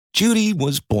Judy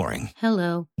was boring.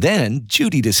 Hello. Then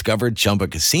Judy discovered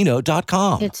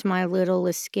ChumbaCasino.com. It's my little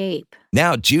escape.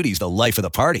 Now Judy's the life of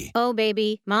the party. Oh,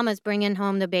 baby, mama's bringing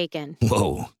home the bacon.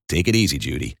 Whoa, take it easy,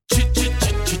 Judy.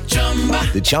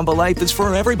 The Chumba life is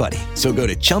for everybody. So go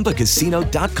to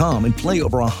ChumbaCasino.com and play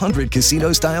over 100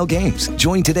 casino-style games.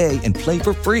 Join today and play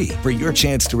for free for your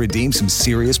chance to redeem some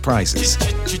serious prizes.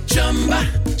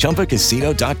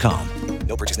 ChumbaCasino.com.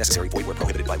 No purchase necessary. Void where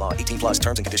prohibited by law. 18 plus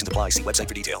terms and conditions apply. See website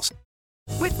for details.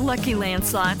 With Lucky Land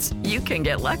Slots, you can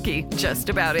get lucky just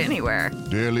about anywhere.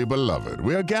 Dearly beloved,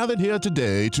 we are gathered here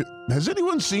today to... Has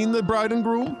anyone seen the bride and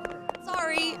groom?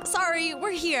 Sorry,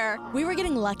 we're here. We were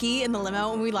getting lucky in the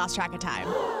limo and we lost track of time.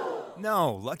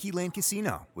 No, Lucky Land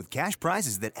Casino, with cash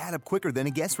prizes that add up quicker than a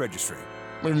guest registry.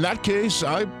 In that case,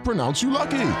 I pronounce you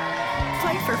lucky.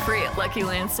 Play for free at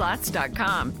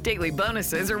LuckyLandSlots.com. Daily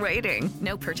bonuses are waiting.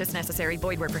 No purchase necessary.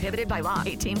 Void where prohibited by law.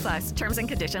 18 plus. Terms and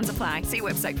conditions apply. See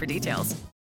website for details.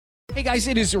 Hey guys,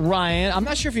 it is Ryan. I'm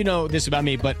not sure if you know this about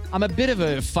me, but I'm a bit of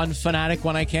a fun fanatic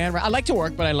when I can. I like to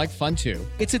work, but I like fun too.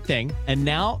 It's a thing. And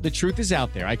now the truth is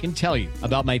out there. I can tell you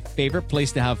about my favorite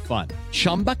place to have fun.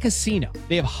 Chumba Casino.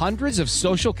 They have hundreds of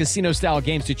social casino style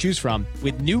games to choose from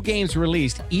with new games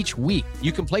released each week.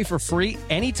 You can play for free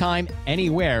anytime,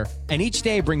 anywhere. And each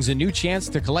day brings a new chance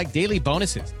to collect daily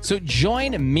bonuses. So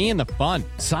join me in the fun.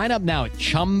 Sign up now at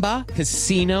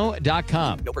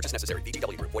ChumbaCasino.com. No purchase necessary.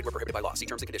 VGW. Void where prohibited by law. See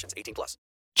terms and conditions. 18 plus.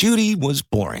 Judy was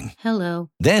boring. Hello.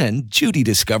 Then Judy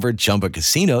discovered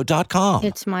ChumbaCasino.com.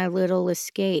 It's my little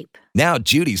escape. Now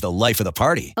Judy's the life of the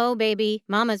party. Oh, baby,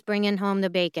 mama's bringing home the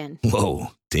bacon.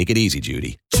 Whoa, take it easy,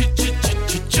 Judy.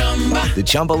 The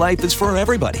Chumba life is for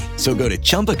everybody. So go to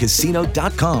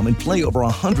ChumbaCasino.com and play over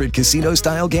 100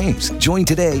 casino-style games. Join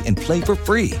today and play for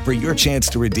free for your chance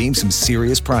to redeem some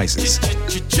serious prizes.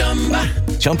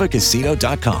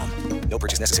 ChumbaCasino.com. No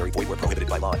purchase necessary. Void where prohibited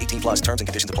by law. 18 plus terms and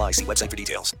conditions apply. See website for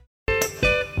details.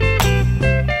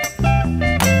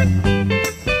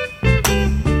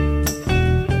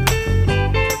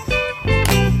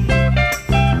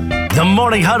 The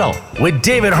Morning Huddle with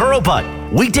David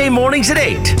Hurlbut. Weekday mornings at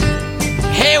 8.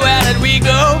 Hey, where did we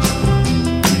go?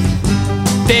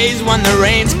 Days when the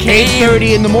rains came.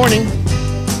 8:30 in the morning.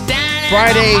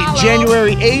 Friday,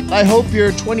 January 8th. I hope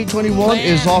your 2021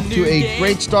 is off to a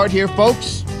great start here,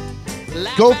 folks.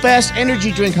 Go Fast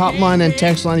Energy Drink hotline and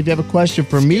text line if you have a question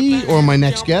for me or my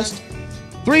next guest.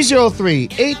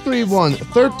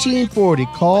 303-831-1340.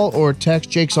 Call or text.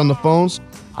 Jake's on the phones.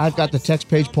 I've got the text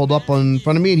page pulled up in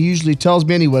front of me, and he usually tells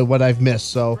me anyway what I've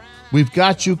missed, so we've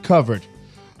got you covered.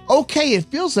 Okay, it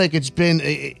feels like it's been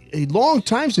a long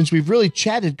time since we've really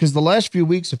chatted because the last few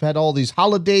weeks have had all these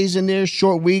holidays in there,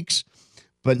 short weeks,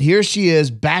 but here she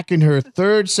is back in her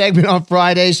third segment on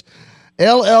Fridays.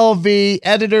 LLV,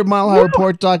 editor,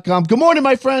 MileHighReport.com. Good morning,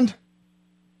 my friend.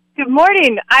 Good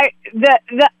morning.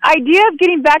 The idea of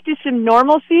getting back to some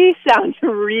normalcy sounds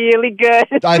really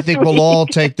good. I think we'll all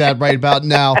take that right about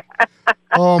now.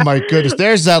 Oh my goodness,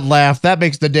 there's that laugh. That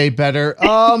makes the day better.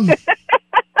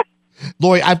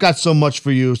 Lori, I've got so much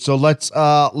for you, so let's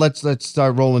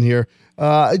start rolling here.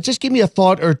 Just give me a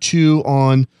thought or two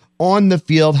on the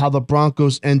field, how the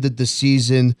Broncos ended the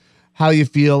season, how you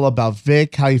feel about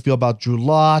Vic, how you feel about Drew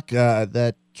Lock,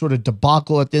 that sort of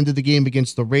debacle at the end of the game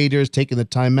against the Raiders, taking the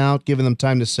timeout, giving them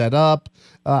time to set up.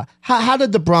 How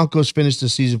did the Broncos finish the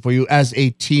season for you as a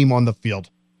team on the field?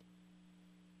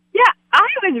 Yeah, I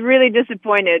was really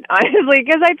disappointed, honestly,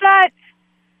 because I thought,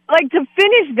 to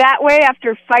finish that way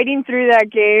after fighting through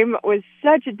that game was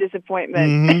such a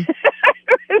disappointment. Mm-hmm.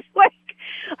 It was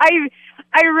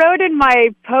I wrote in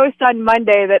my post on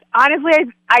Monday that,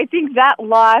 honestly, I think that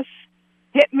loss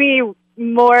hit me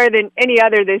more than any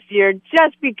other this year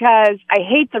just because I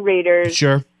hate the Raiders.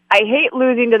 Sure. I hate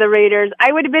losing to the Raiders.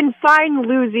 I would have been fine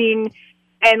losing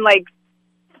and,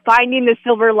 finding the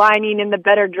silver lining in the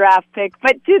better draft pick.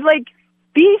 But to,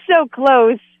 be so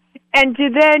close and to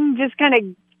then just kind of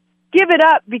give it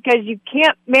up because you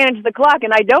can't manage the clock.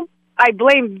 And I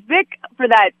blame Vic for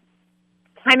that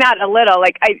timeout a little.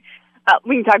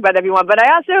 We can talk about that if you want. But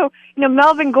I also,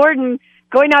 Melvin Gordon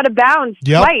going out of bounds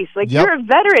twice. You're a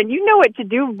veteran. You know what to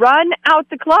do. Run out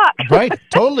the clock. Right,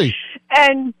 totally.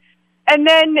 And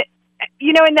then,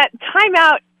 in that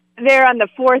timeout there on the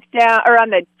fourth down, or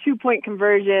on the 2-point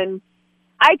conversion,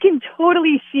 I can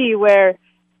totally see where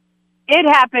it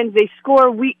happens. They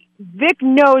score. Vic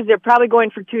knows they're probably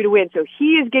going for 2 to win, so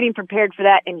he is getting prepared for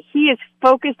that, and he is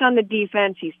focused on the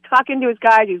defense. He's talking to his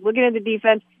guys. He's looking at the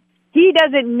defense. He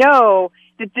doesn't know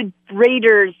that the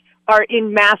Raiders are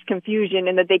in mass confusion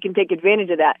and that they can take advantage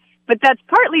of that. But that's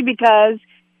partly because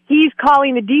he's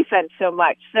calling the defense so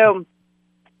much. So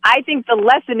I think the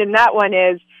lesson in that one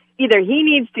is either he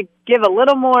needs to give a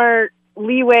little more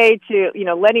leeway to,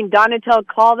 letting Donatel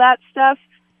call that stuff,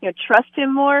 trust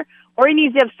him more, or he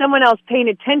needs to have someone else paying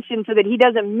attention so that he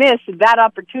doesn't miss that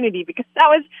opportunity, because that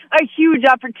was a huge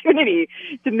opportunity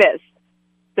to miss.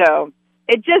 So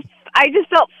I just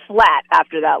felt flat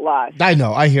after that loss. I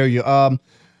know. I hear you.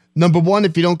 Number one,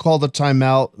 if you don't call the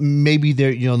timeout, maybe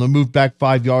they'll move back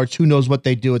 5 yards. Who knows what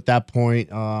they do at that point?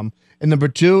 And number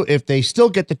two, if they still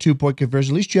get the 2-point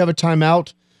conversion, at least you have a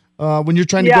timeout when you're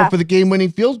trying to go for the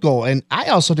game-winning field goal. And I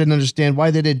also didn't understand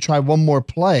why they didn't try one more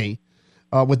play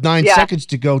with 9 seconds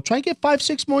to go. Try and get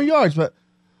 5-6 more yards. But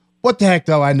what the heck,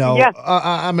 though? I know. Yeah.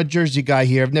 I'm a Jersey guy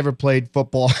here. I've never played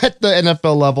football at the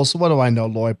NFL level, so what do I know,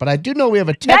 Lloyd? But I do know we have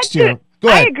a text here. Go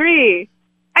ahead. I agree.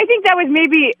 I think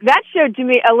that showed to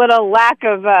me a little lack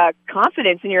of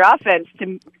confidence in your offense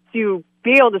to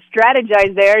be able to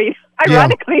strategize there.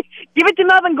 Ironically, give it to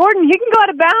Melvin Gordon. He can go out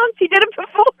of bounds. He did it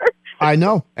before. I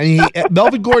know. And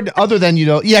Melvin Gordon, other than,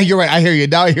 yeah, you're right. I hear you.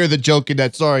 Now I hear the joke in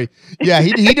that. Sorry. Yeah,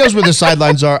 he knows where the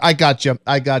sidelines are. I got you.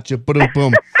 Boom,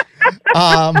 boom.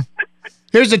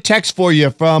 Here's a text for you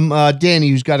from Danny,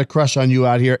 who's got a crush on you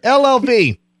out here.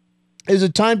 LLV, is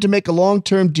it time to make a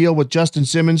long-term deal with Justin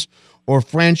Simmons or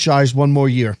franchise one more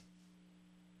year?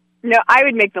 No, I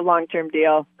would make the long-term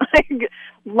deal.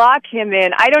 Lock him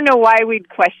in. I don't know why we'd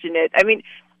question it. I mean,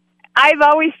 I've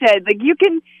always said,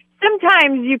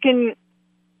 sometimes you can,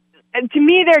 to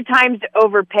me, there are times to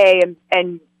overpay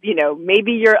and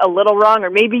maybe you're a little wrong, or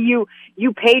maybe you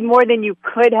paid more than you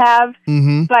could have,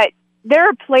 but there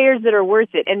are players that are worth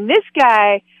it. And this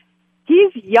guy,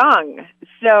 he's young.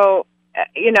 So,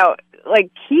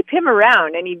 keep him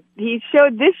around. And he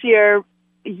showed this year,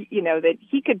 that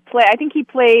he could play. I think he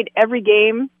played every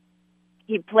game.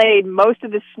 He played most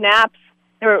of the snaps.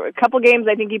 There were a couple games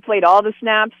I think he played all the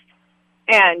snaps.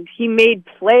 And he made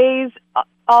plays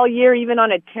all year, even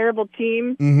on a terrible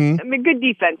team. I mean, good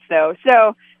defense, though.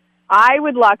 So I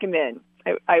would lock him in.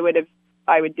 I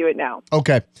would do it now.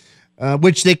 Okay.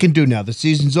 Which they can do now. The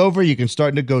season's over. You can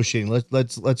start negotiating.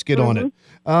 Let's get on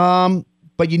it.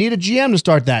 But you need a GM to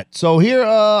start that. So here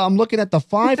I'm looking at the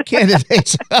 5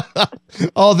 candidates.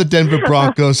 All the Denver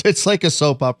Broncos. It's like a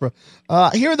soap opera.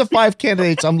 Here are the 5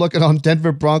 candidates I'm looking on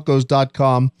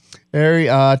denverbroncos.com. Terry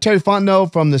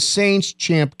Fontenot from the Saints,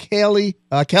 Champ Kelly,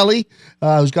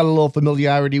 who's got a little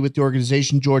familiarity with the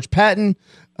organization, George Patton,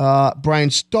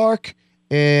 Brian Stark,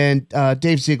 and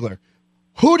Dave Ziegler.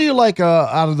 Who do you like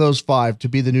out of those 5 to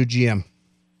be the new GM?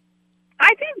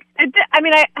 I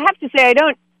have to say,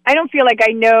 I don't feel like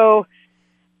I know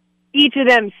each of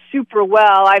them super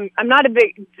well. I'm not a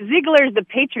big Ziegler's the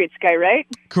Patriots guy, right?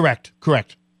 Correct.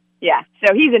 Yeah,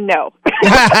 so he's a no.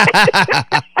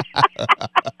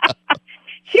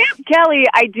 Champ Kelly,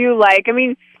 I do like. I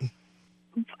mean,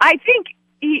 I think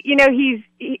he's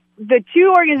the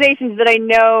 2 organizations that I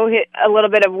know hit a little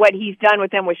bit of what he's done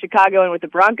with them with Chicago and with the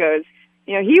Broncos.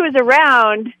 He was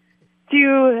around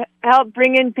to help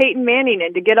bring in Peyton Manning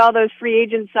and to get all those free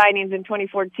agent signings in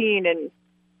 2014. And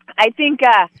I think,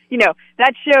 that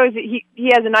shows that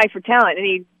he has an eye for talent, and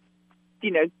he,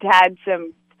 had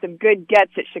some good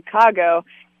gets at Chicago.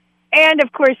 And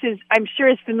of course, I'm sure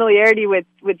his familiarity with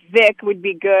Vic would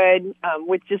be good,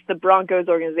 with just the Broncos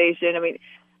organization. I mean,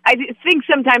 I think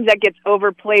sometimes that gets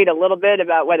overplayed a little bit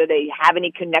about whether they have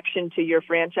any connection to your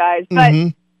franchise, but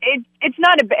it's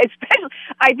not especially,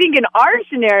 I think in our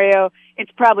scenario,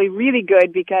 it's probably really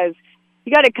good because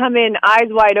you got to come in eyes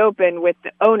wide open with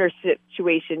the owner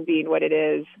situation being what it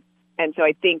is. And so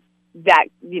I think that,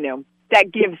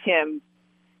 that gives him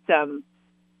some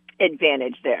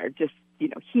advantage there. Just, he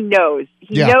knows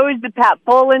the Pat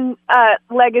Bowlen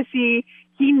legacy.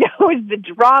 He knows the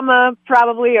drama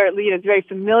probably, or is very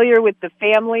familiar with the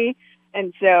family.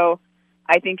 And so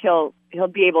I think he'll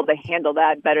be able to handle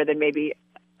that better than maybe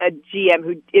a GM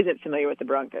who isn't familiar with the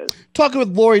Broncos. Talking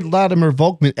with Lori Latimer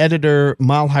Volkman, editor,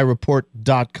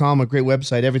 MileHighReport.com, a great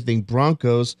website, everything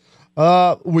Broncos.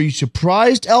 Were you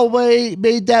surprised Elway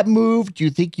made that move? Do you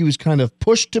think he was kind of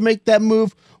pushed to make that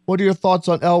move? What are your thoughts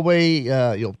on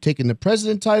Elway taking the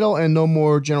president title and no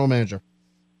more general manager?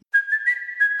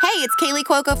 Hey, it's Kaylee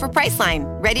Cuoco for Priceline.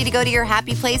 Ready to go to your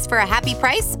happy place for a happy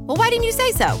price? Well, why didn't you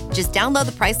say so? Just download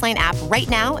the Priceline app right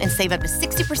now and save up to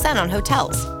 60% on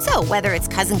hotels. So whether it's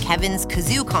Cousin Kevin's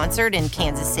Kazoo Concert in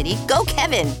Kansas City, go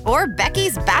Kevin, or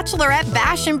Becky's Bachelorette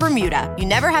Bash in Bermuda, you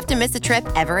never have to miss a trip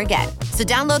ever again. So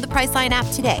download the Priceline app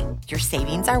today. Your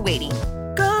savings are waiting.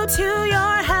 Go to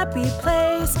your happy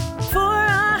place for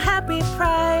a happy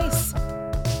price.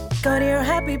 Go to your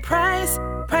happy price,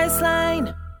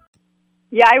 Priceline.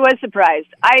 Yeah, I was surprised.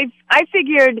 I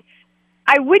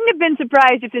I wouldn't have been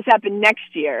surprised if this happened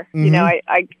next year. Mm-hmm. You know,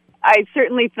 I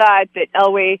certainly thought that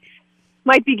Elway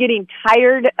might be getting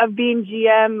tired of being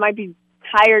GM, might be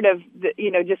tired of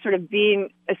just sort of being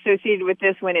associated with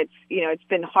this when it's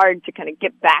been hard to kind of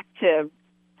get back to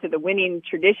the winning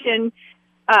tradition.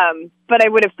 But I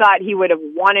would have thought he would have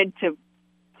wanted to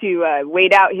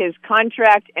wait out his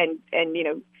contract and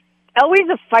Elway's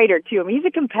a fighter too. I mean, he's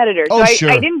a competitor. Oh, so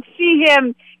sure. I didn't see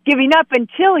him giving up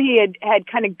until he had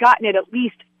kind of gotten it at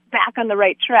least back on the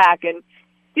right track. And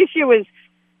this year was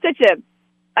such a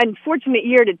unfortunate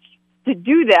year to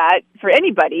do that for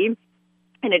anybody.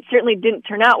 And it certainly didn't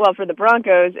turn out well for the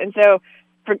Broncos. And so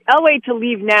for Elway to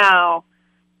leave now,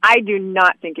 I do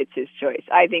not think it's his choice.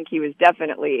 I think he was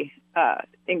definitely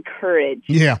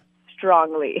encouraged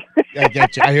strongly. I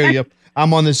get you. I hear you.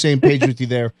 I'm on the same page with you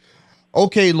there.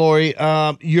 Okay, Lori,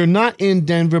 you're not in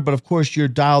Denver, but of course you're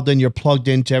dialed in. You're plugged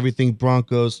into everything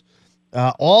Broncos.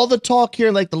 All the talk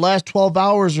here, like the last 12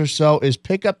 hours or so, is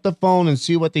pick up the phone and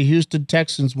see what the Houston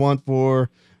Texans want for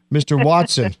Mr.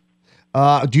 Watson.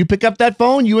 Do you pick up that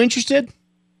phone? You interested?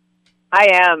 I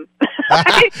am.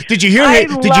 Did you hear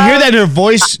that in her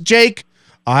voice, Jake?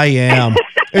 I am.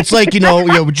 It's like,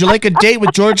 would you like a date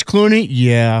with George Clooney?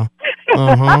 Yeah.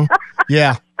 Uh-huh.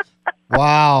 Yeah.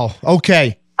 Wow.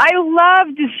 Okay. I love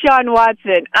Deshaun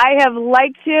Watson. I have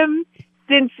liked him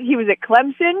since he was at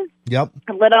Clemson. Yep.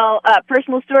 A little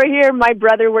personal story here. My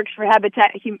brother works for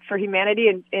Habitat for Humanity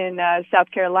in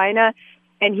South Carolina,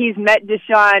 and he's met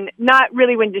Deshaun, not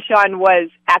really when Deshaun was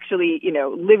actually,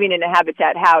 living in a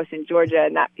Habitat house in Georgia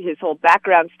and not his whole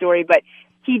background story, but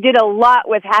he did a lot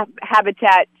with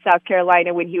Habitat South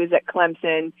Carolina when he was at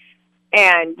Clemson,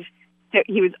 and so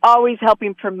he was always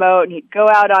helping promote, and he'd go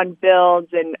out on builds,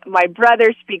 and my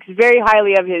brother speaks very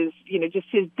highly of his, just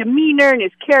his demeanor and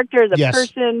his character as a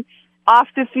person off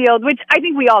the field, which I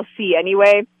think we all see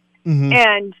anyway. Mm-hmm.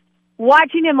 And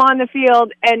watching him on the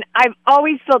field, and I've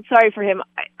always felt sorry for him.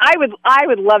 I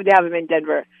would love to have him in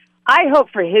Denver. I hope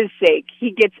for his sake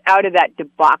he gets out of that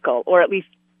debacle, or at least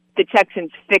the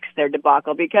Texans fix their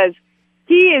debacle, because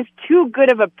he is too good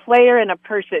of a player and a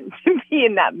person to be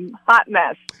in that hot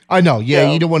mess. I know. Yeah,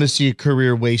 you don't want to see a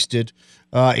career wasted.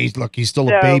 He's still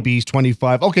a baby. He's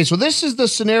 25. Okay, so this is the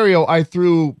scenario I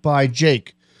threw by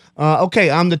Jake. Okay,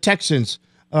 I'm the Texans.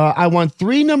 I want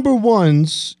 3 number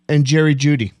ones and Jerry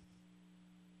Jeudy.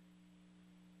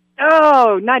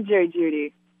 Oh, not Jerry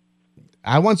Jeudy.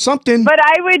 I want something. But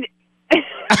I would...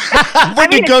 We're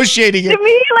negotiating it. To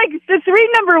me, like, the 3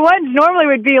 number ones normally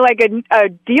would be like a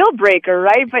deal breaker,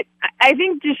 right? But I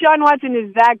think Deshaun Watson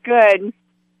is that good.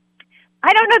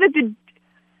 I don't know that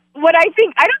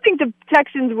I don't think the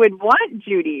Texans would want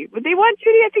Jeudy. Would they want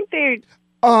Jeudy? I think they...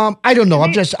 I don't know.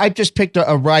 I just picked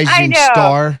a rising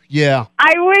star. Yeah.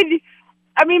 I would...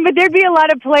 I mean, but there'd be a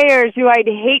lot of players who I'd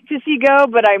hate to see go,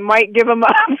 but I might give them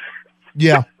up.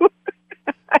 Yeah.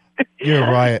 You're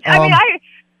right. I mean,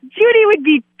 Jeudy would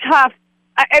be tough.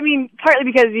 I mean, partly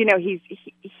because,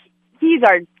 he's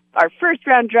our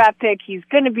first-round draft pick. He's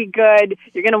going to be good.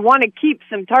 You're going to want to keep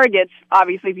some targets,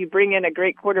 obviously, if you bring in a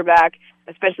great quarterback,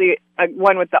 especially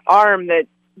one with the arm that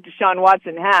Deshaun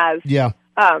Watson has. Yeah.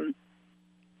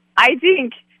 I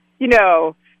think,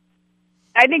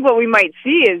 what we might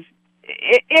see is,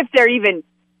 if they're even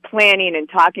planning and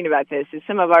talking about this, is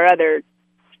some of our other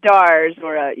stars,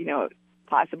 or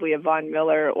possibly a Von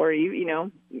Miller, or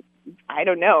I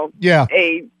don't know. Yeah.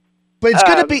 But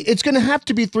it's gonna have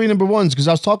to be 3 number ones, because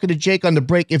I was talking to Jake on the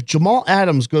break. If Jamal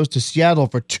Adams goes to Seattle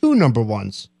for 2 number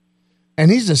ones,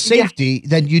 and he's a safety,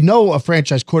 then a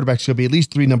franchise quarterback's gonna be at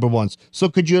least 3 number ones. So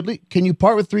can you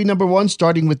part with 3 number ones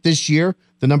starting with this year,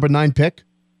 the number 9 pick?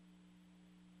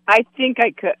 I think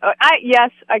I could.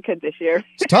 Yes, I could this year.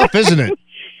 It's tough, isn't it?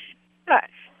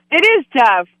 It is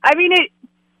tough. I mean,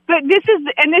 but this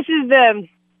is the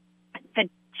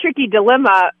tricky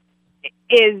dilemma.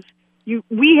 Is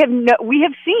we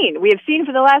have seen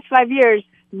for the last 5 years,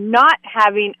 not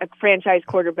having a franchise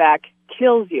quarterback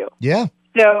kills you. Yeah.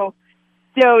 So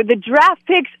the draft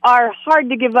picks are hard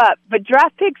to give up, but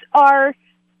draft picks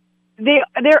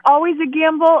they're always a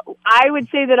gamble. I would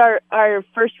say that our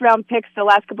first-round picks the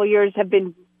last couple of years have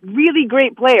been really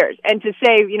great players. And to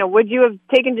say, would you have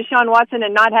taken Deshaun Watson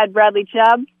and not had Bradley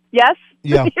Chubb? Yes?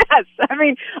 Yeah. Yes. I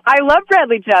mean, I love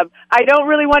Bradley Chubb. I don't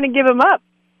really want to give him up.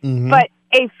 Mm-hmm. But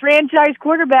a franchise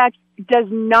quarterback does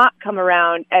not come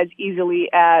around as easily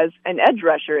as an edge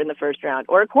rusher in the first round,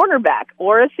 or a cornerback,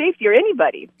 or a safety, or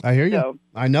anybody. I hear you. So,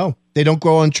 I know. They don't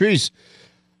grow on trees.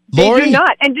 They Lori? do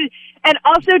not. And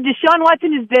also, Deshaun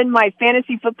Watson has been my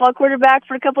fantasy football quarterback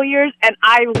for a couple of years, and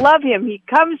I love him. He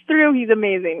comes through. He's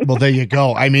amazing. Well, there you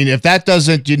go. I mean, if that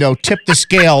doesn't, tip the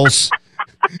scales,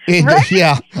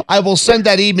 Yeah, I will send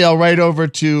that email right over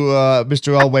to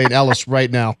Mr. Elway and Ellis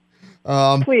right now.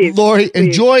 Please. Lori,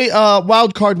 enjoy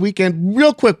Wild Card Weekend.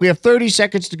 Real quick, we have 30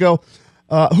 seconds to go.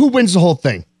 Who wins the whole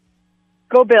thing?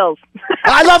 Go Bills.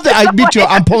 I love that. Me too.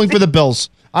 I'm pulling for the Bills.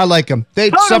 I like them. They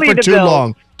Totally suffered the too Bills.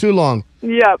 long. Too long.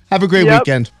 Yep. Have a great Yep.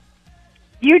 weekend.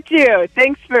 You too.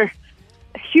 Thanks for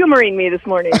humoring me this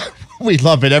morning. We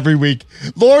love it every week.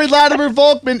 Lori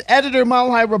Latimer-Volkman, editor,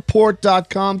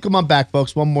 MileHighReport.com. Come on back,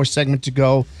 folks. One more segment to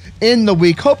go in the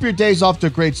week. Hope your day's off to a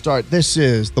great start. This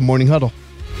is The Morning Huddle.